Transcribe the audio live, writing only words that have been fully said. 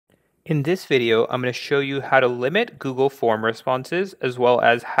In this video, I'm going to show you how to limit Google form responses as well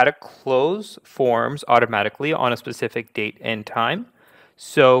as how to close forms automatically on a specific date and time.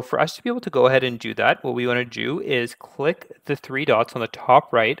 So for us to be able to go ahead and do that, what we want to do is click the three dots on the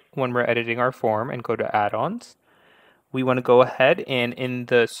top right when we're editing our form and go to add-ons. We want to go ahead and in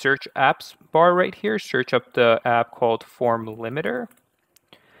the search apps bar right here, search up the app called Form Limiter.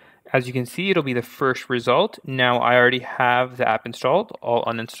 As you can see, it'll be the first result. Now I already have the app installed. I'll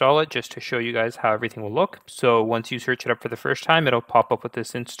uninstall it just to show you guys how everything will look. So once you search it up for the first time, it'll pop up with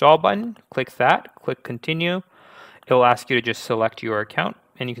this install button. Click that, click continue. It'll ask you to just select your account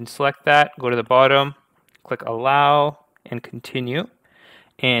and you can select that, go to the bottom, click allow and continue.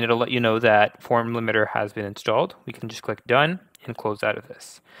 And it'll let you know that Form Limiter has been installed. We can just click done and close out of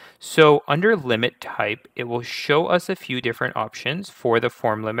this. So under limit type, it will show us a few different options for the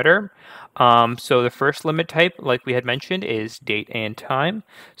form limiter. So the first limit type, like we had mentioned, is date and time.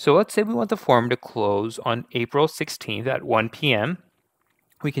 So let's say we want the form to close on April 16th at 1 p.m.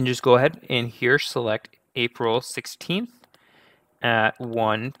 We can just go ahead and here select April 16th at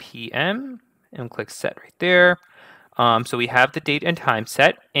 1 p.m. and click set right there. So we have the date and time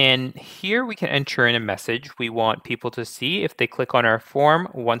set, and here we can enter in a message we want people to see if they click on our form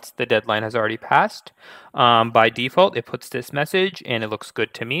once the deadline has already passed. By default, it puts this message and it looks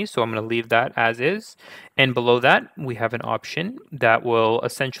good to me, so I'm going to leave that as is. And below that, we have an option that will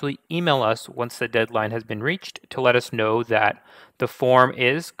essentially email us once the deadline has been reached to let us know that the form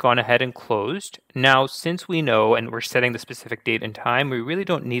is gone ahead and closed. Now, since we know and we're setting the specific date and time, we really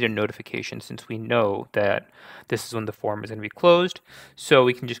don't need a notification since we know that this is when the form is going to be closed. So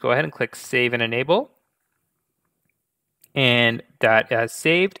we can just go ahead and click save and enable. And that has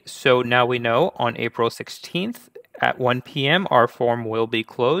saved. So now we know on April 16th at 1 p.m. our form will be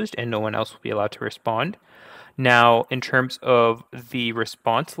closed and no one else will be allowed to respond. Now, in terms of the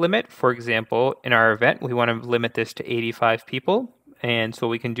response limit, for example, in our event, we want to limit this to 85 people. And so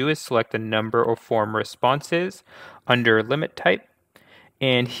what we can do is select the number of form responses under limit type.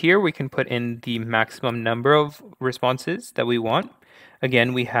 And here we can put in the maximum number of responses that we want.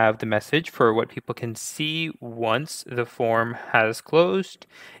 Again, we have the message for what people can see once the form has closed.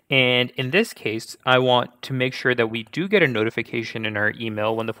 And in this case, I want to make sure that we do get a notification in our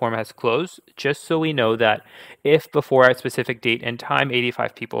email when the form has closed, just so we know that if before a specific date and time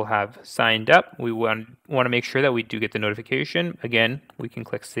 85 people have signed up, we want to make sure that we do get the notification. Again, we can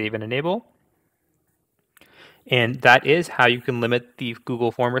click save and enable. And that is how you can limit the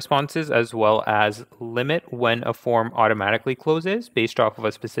Google form responses as well as limit when a form automatically closes based off of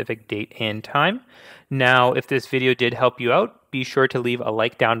a specific date and time. Now, if this video did help you out, be sure to leave a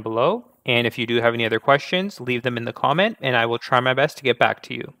like down below. And if you do have any other questions, leave them in the comment and I will try my best to get back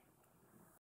to you.